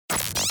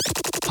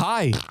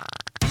Hi.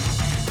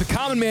 The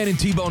Common Man and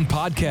T-Bone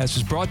podcast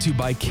is brought to you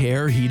by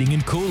Care Heating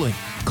and Cooling.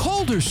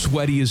 Cold or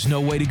sweaty is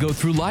no way to go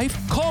through life.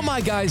 Call my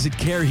guys at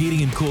Care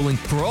Heating and Cooling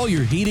for all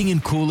your heating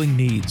and cooling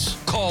needs.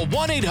 Call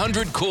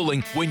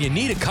 1-800-COOLING when you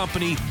need a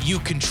company you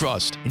can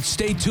trust. And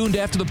stay tuned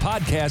after the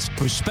podcast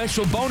for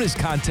special bonus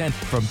content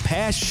from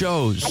past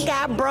shows. I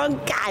got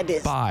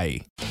bronchitis.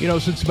 Bye. You know,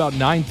 since about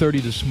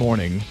 9:30 this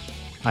morning,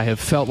 I have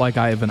felt like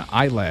I have an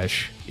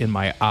eyelash in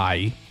my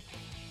eye,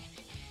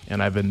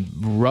 and I've been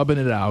rubbing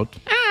it out.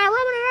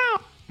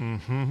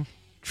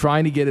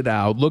 Trying to get it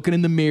out, looking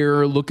in the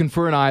mirror, looking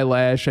for an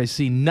eyelash. I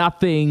see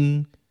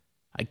nothing.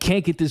 I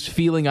can't get this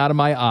feeling out of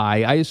my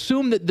eye. I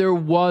assume that there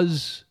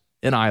was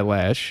an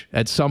eyelash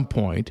at some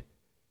point,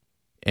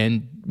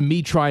 and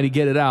me trying to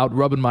get it out,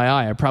 rubbing my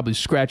eye, I probably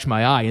scratched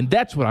my eye, and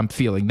that's what I'm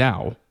feeling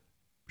now.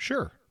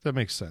 Sure, that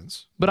makes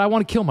sense. But I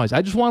want to kill myself.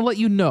 I just want to let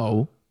you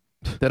know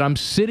that I'm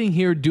sitting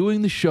here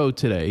doing the show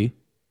today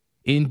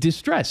in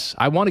distress.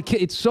 I want to.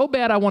 It's so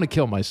bad I want to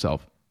kill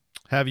myself.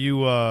 Have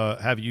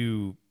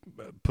you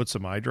put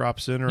some eye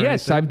drops in or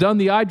Yes, anything? I've done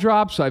the eye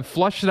drops. I've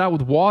flushed it out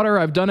with water.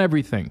 I've done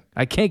everything.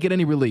 I can't get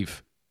any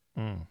relief.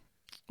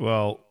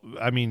 Well,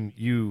 I mean,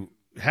 you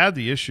had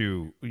the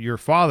issue. Your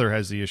father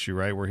has the issue,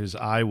 right, where his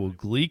eye will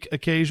gleek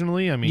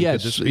occasionally. I mean,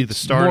 Yes, could this be the it's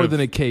start more of, than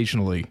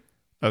occasionally.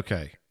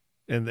 Okay,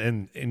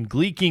 and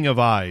gleeking of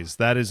eyes,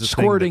 that is a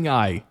Squirting thing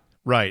eye.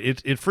 right.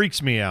 It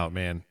freaks me out,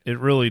 man. It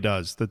really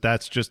does.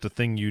 That's just a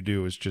thing you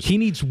do. Is just He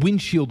needs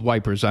windshield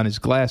wipers on his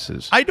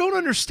glasses. I don't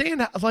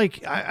understand.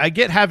 Like I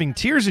get having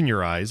tears in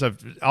your eyes.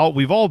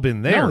 We've all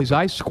been there. No, his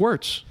eye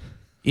squirts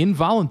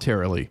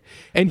involuntarily.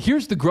 And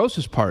here's the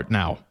grossest part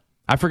now.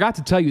 I forgot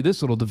to tell you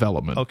this little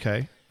development.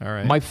 Okay, all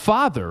right. My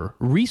father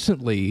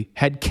recently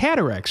had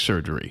cataract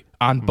surgery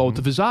on both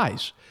of his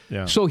eyes.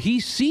 Yeah. So he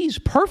sees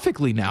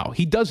perfectly now.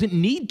 He doesn't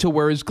need to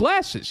wear his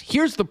glasses.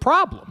 Here's the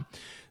problem.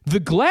 The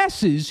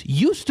glasses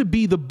used to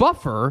be the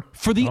buffer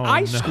for the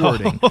eye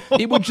squirting.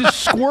 It would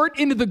just squirt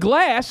into the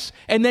glass,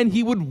 and then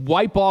he would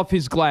wipe off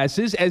his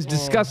glasses, as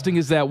disgusting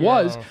as that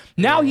was.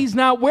 Now he's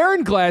not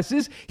wearing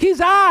glasses. His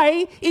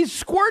eye is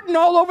squirting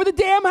all over the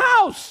damn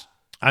house.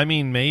 I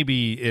mean,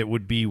 maybe it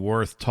would be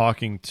worth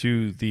talking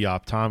to the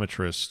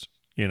optometrist,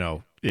 you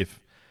know, if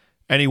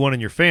anyone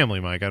in your family,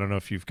 Mike, I don't know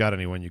if you've got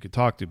anyone you could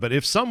talk to, but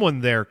if someone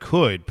there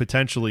could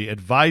potentially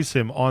advise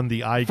him on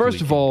the eye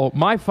First of gleeking. all,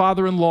 my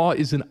father-in-law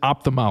is an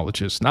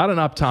ophthalmologist, not an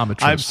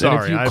optometrist. I'm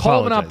sorry, And if you I call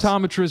him an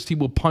apologize. optometrist, he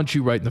will punch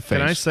you right in the face.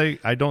 Can I say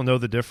I don't know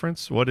the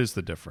difference? What is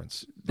the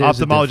difference? There's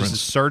a Ophthalmologist difference.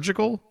 is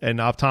surgical, and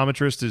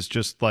optometrist is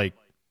just like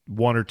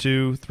 1 or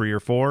 2, 3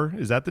 or 4.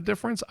 Is that the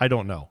difference? I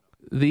don't know.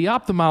 The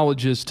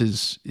ophthalmologist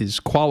is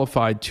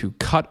qualified to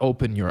cut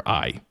open your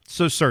eye.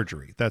 So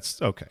surgery.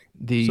 That's okay.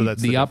 The so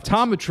that's the difference.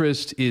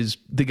 optometrist is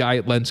the guy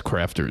at Lens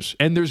Crafters.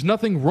 And there's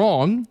nothing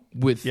wrong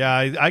with Yeah,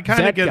 I kind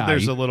of that get guy.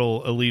 there's a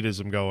little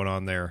elitism going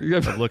on there. Yeah.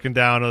 But looking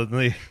down on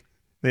the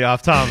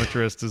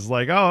optometrist is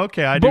like, oh,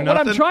 okay, I do But what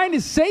nothing. I'm trying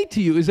to say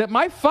to you is that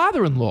my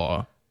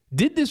father-in-law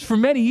did this for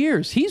many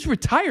years. He's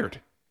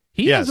retired.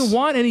 He Yes. doesn't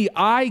want any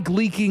eye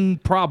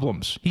gleeking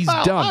problems. He's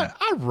Well, done.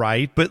 all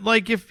right, but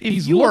like if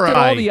He's your looked at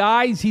eye, all the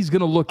eyes he's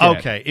going to look at.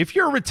 okay, if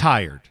you're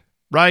retired,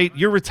 right?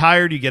 You're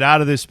retired. You get out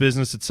of this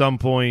business at some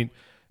point.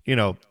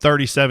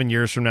 37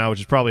 years from now, which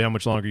is probably how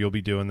much longer you'll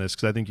be doing this,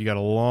 because I think you got a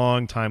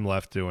long time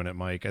left doing it,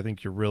 Mike. I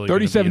think you're really gonna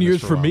be 37 in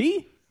years this for a while.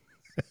 me?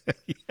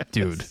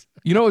 Dude.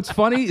 You know what's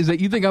funny is that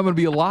you think I'm going to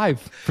be alive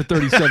for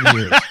 37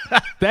 years.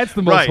 That's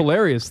the most Right.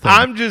 hilarious thing.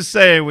 I'm just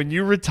saying, when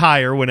you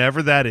retire,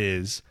 whenever that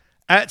is,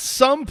 at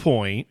some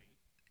point,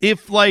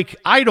 if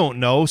I don't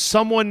know,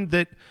 someone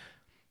that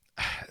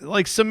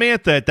like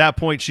Samantha at that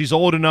point, she's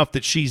old enough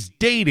that she's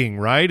dating,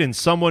 right? And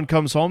someone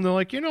comes home, they're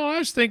like, I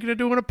was thinking of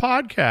doing a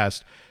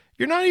podcast.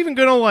 You're not even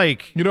gonna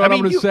you know what I'm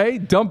going to say?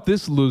 Dump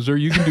this loser.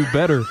 You can do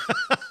better.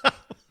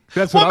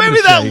 That's what Well, I'm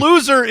maybe gonna that say.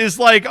 loser is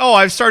like,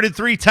 I've started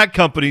 3 tech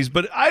companies,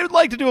 but I would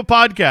like to do a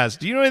podcast.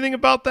 Do you know anything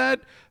about that?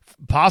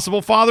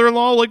 Possible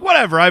father-in-law? Like,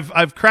 whatever. I've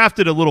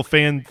crafted a little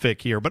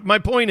fanfic here, but my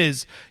point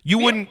is, you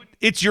wouldn't.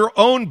 It's your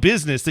own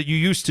business that you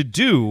used to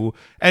do,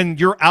 and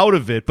you're out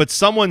of it. But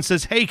someone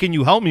says, "Hey, can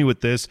you help me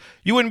with this?"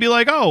 You wouldn't be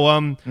like,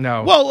 No.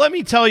 Well, let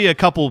me tell you a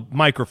couple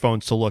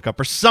microphones to look up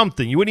or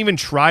something. You wouldn't even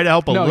try to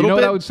help a No, little you know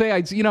bit. what I would say?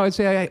 I'd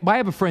say I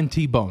have a friend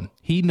T-Bone.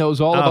 He knows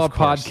all Of about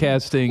course.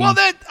 podcasting. Well,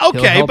 He'll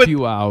okay, help but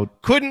you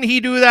out. couldn't he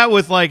do that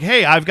with like,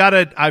 hey, I've got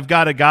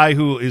a guy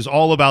who is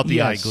all about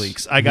the eye Yes,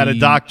 gleeks. I got a he-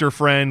 doctor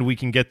friend. We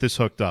can get this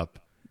hooked up.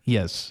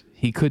 Yes,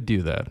 he could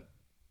do that.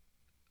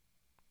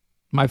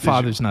 My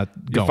father's not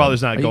going.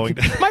 father's not going.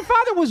 My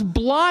father was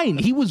blind.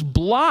 He was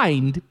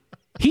blind.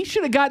 He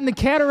should have gotten the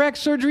cataract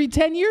surgery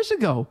 10 years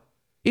ago.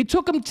 It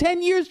took him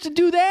 10 years to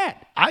do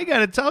that. I got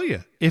to tell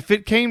you, if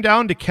it came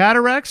down to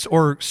cataracts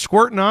or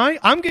squirting eye,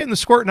 I'm getting the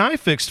squirting eye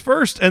fixed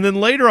first, and then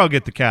later I'll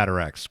get the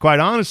cataracts. Quite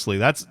honestly,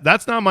 that's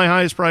not my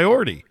highest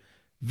priority.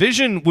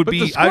 Vision would But be.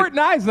 the squirt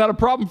eye is not a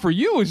problem for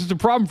you. It's just a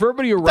problem for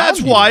everybody around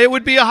That's you. why it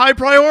would be a high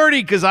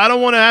priority, because I don't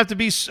want to have to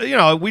be,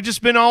 we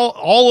just been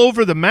all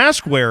over the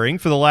mask wearing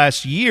for the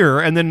last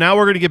year, and then now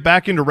we're going to get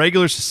back into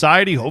regular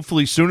society,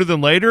 hopefully sooner than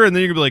later, and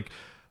then you're going to be like,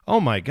 oh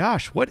my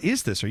gosh, what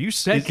is this? Are you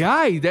That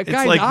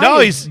guy's like, eye no,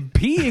 is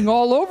peeing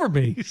all over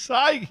me.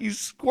 he's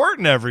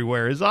squirting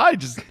everywhere. His eye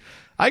just,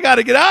 I got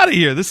to get out of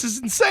here. This is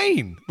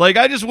insane. Like,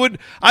 I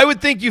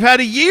would think you've had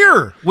a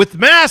year with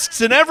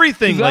masks and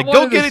everything. Like,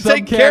 go get it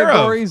taken care of.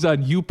 Categories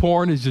on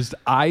YouPorn is just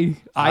eye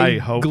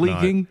hope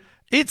gleeking. not.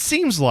 It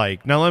seems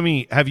like, now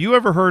have you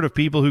ever heard of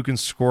people who can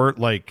squirt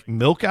like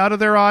milk out of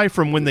their eye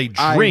from when they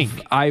drink?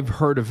 I've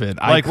heard of it.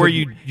 Like where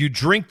you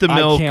drink the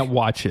milk. I can't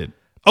watch it.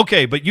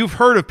 Okay, but you've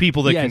heard of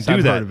people that Yes, can do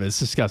I've that. Heard of it. It's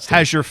disgusting.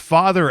 Has your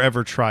father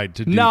ever tried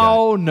to do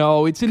that?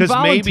 No, it's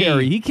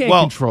involuntary. He can't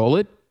control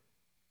it.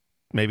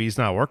 Maybe he's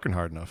not working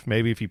hard enough.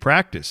 Maybe if he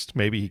practiced,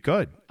 maybe he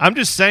could. I'm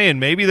just saying,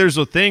 maybe there's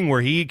a thing where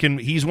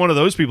he's one of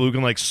those people who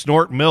can like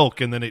snort milk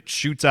and then it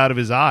shoots out of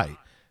his eye.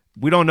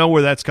 We don't know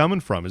where that's coming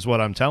from, is what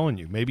I'm telling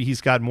you. Maybe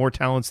he's got more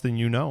talents than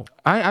you know.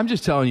 I'm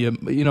just telling you,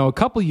 a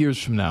couple years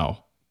from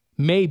now,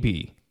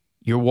 maybe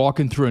you're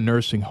walking through a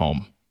nursing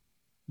home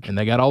and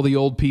they got all the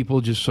old people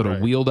just sort of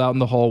wheeled out in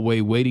the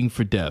hallway waiting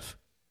for death.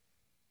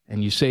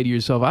 And you say to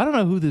yourself, I don't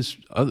know who this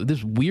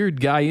weird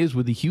guy is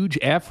with a huge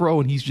afro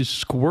and he's just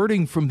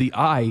squirting from the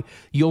eye.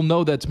 You'll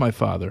know that's my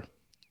father.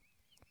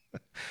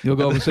 You'll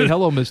go over and say,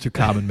 hello, Mr.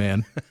 Common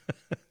Man.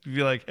 You'd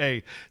be like,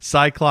 hey,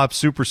 Cyclops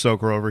Super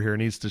Soaker over here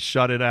needs to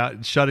shut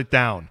it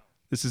down.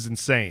 This is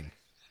insane.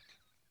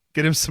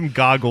 Get him some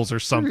goggles or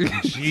something.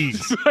 Jeez.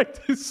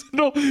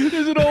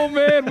 There's an old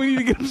man. We need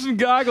to get him some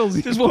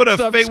goggles. Just put a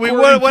face.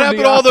 What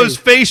happened to all those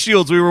face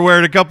shields we were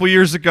wearing a couple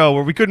years ago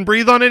where we couldn't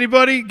breathe on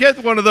anybody?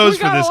 Get one of those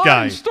for this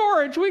guy. In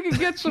storage. We can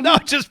get some. No,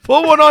 just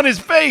put one on his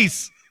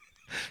face.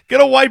 Get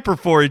a wiper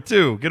for it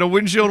too. Get a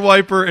windshield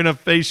wiper and a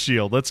face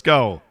shield. Let's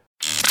go.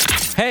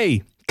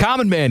 Hey,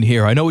 Common Man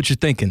here. I know what you're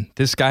thinking.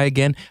 This guy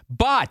again.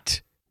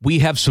 But we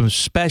have some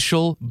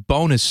special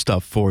bonus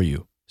stuff for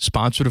you.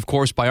 Sponsored, of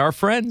course, by our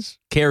friends,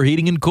 Care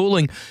Heating and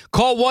Cooling.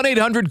 Call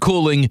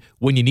 1-800-COOLING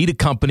when you need a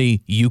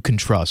company you can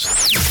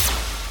trust.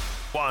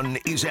 One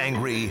is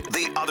angry,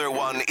 the other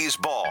one is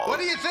bald. What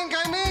do you think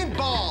I mean,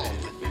 bald?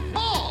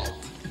 Bald!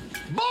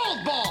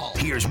 Bald!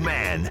 Here's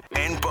Man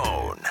and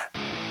Bone.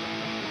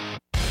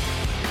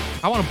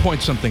 I want to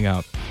point something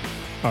out.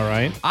 All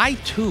right. I,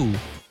 too,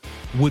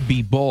 would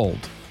be bald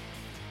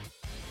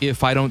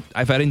if I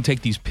didn't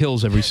take these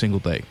pills every single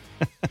day.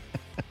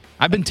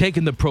 I've been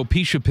taking the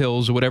Propecia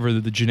pills or whatever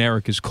the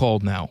generic is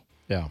called now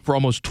for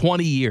almost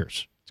 20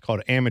 years. It's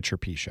called amateur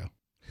Pisha.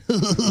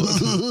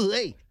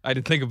 I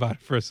didn't think about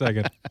it for a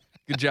second.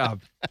 Good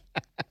job.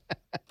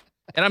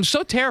 And I'm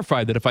so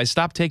terrified that if I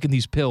stop taking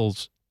these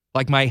pills,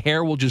 like my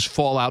hair will just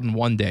fall out in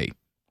one day.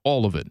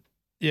 All of it.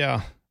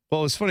 Yeah.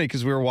 Well, it was funny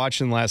because we were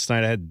watching last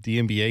night. I had the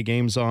NBA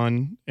games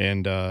on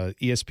and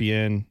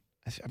ESPN.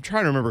 I'm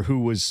trying to remember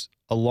who was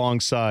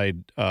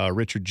alongside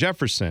Richard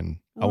Jefferson.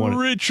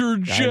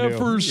 Richard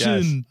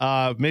Jefferson.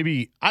 Yes.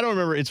 Maybe, I don't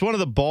remember. It's one of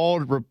the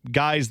bald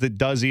guys that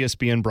does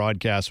ESPN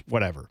broadcasts,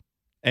 whatever.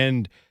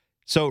 And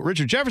so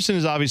Richard Jefferson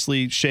is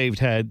obviously shaved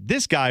head.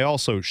 This guy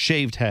also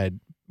shaved head,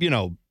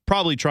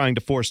 probably trying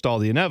to forestall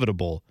the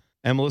inevitable.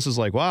 And Melissa's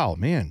like, wow,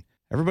 man,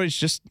 everybody's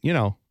just,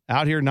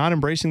 out here not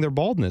embracing their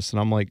baldness. And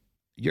I'm like,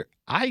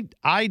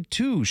 I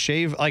too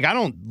shave. Like, I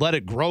don't let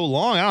it grow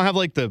long. I don't have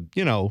like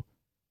the,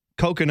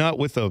 coconut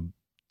with a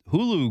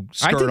Hulu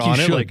skirt on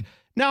it. Like,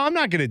 no, I'm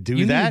not going to do that.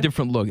 You need a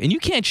different look. And you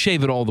can't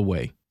shave it all the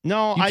way.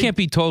 No, you can't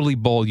be totally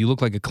bald. You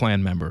look like a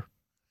Klan member.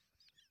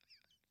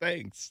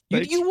 Thanks.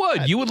 You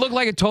would. You would look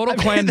like a total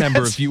Klan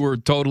member if you were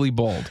totally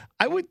bald.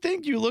 I would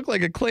think you look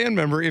like a Klan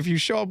member if you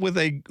show up with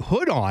a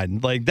hood on.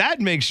 Like, that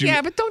makes you...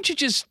 Yeah, but don't you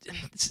just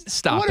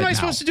stop What am I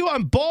supposed to do?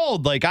 I'm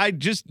bald. Like,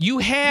 You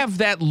have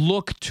that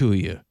look to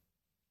you.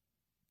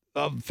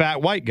 A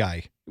fat white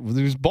guy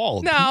who's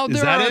bald. No,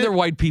 there are other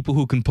white people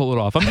who can pull it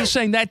off. I'm just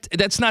saying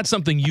that's not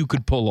something you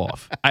could pull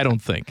off, I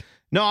don't think.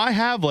 No, I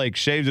have,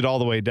 shaved it all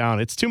the way down.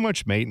 It's too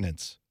much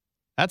maintenance.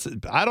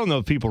 I don't know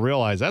if people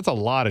realize that's a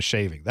lot of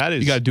shaving. That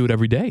is, you got to do it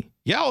every day.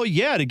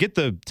 Yeah, to get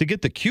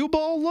the cue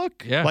ball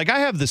look. Yeah, I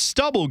have the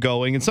stubble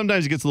going, and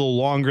sometimes it gets a little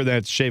longer. Then I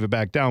have to shave it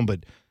back down.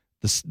 But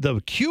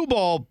the cue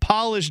ball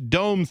polished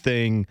dome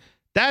thing,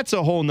 that's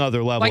a whole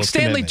nother level. Like of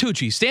Stanley commitment.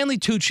 Tucci. Stanley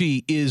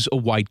Tucci is a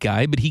white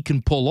guy, but he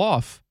can pull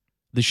off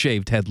the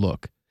shaved head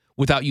look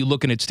without you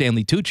looking at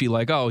Stanley Tucci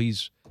like, oh,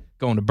 he's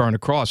going to burn a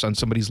cross on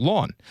somebody's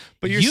lawn.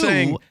 But you're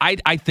saying, I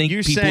think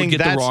people would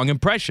get the wrong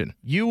impression.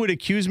 You would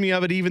accuse me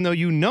of it even though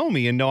you know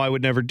me and know I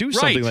would never do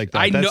something like that.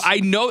 I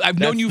know. I've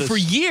known you for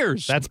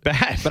years. That's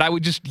bad. But I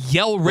would just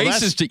yell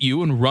racist at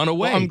you and run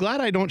away. Well, I'm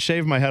glad I don't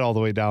shave my head all the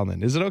way down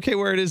then. Is it okay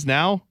where it is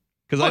now?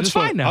 Because it's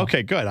fine now.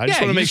 Okay, good. I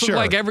just want to make sure. Look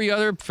like every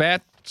other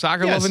fat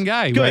soccer-loving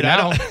guy. Good. Right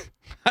now.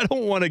 I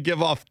don't want to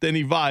give off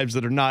any vibes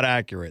that are not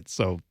accurate.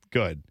 So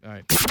good. All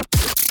right.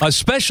 A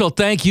special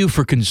thank you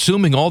for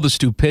consuming all the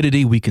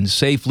stupidity we can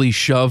safely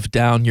shove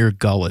down your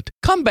gullet.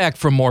 Come back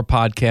for more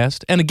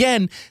podcast. And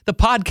again, the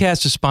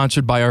podcast is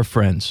sponsored by our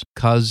friends,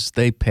 because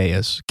they pay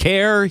us.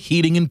 Care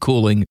Heating and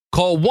Cooling.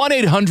 Call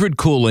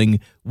 1-800-COOLING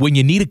when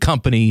you need a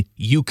company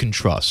you can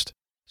trust.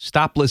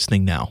 Stop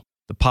listening now.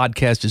 The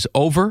podcast is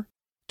over.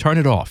 Turn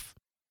it off.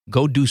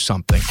 Go do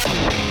something.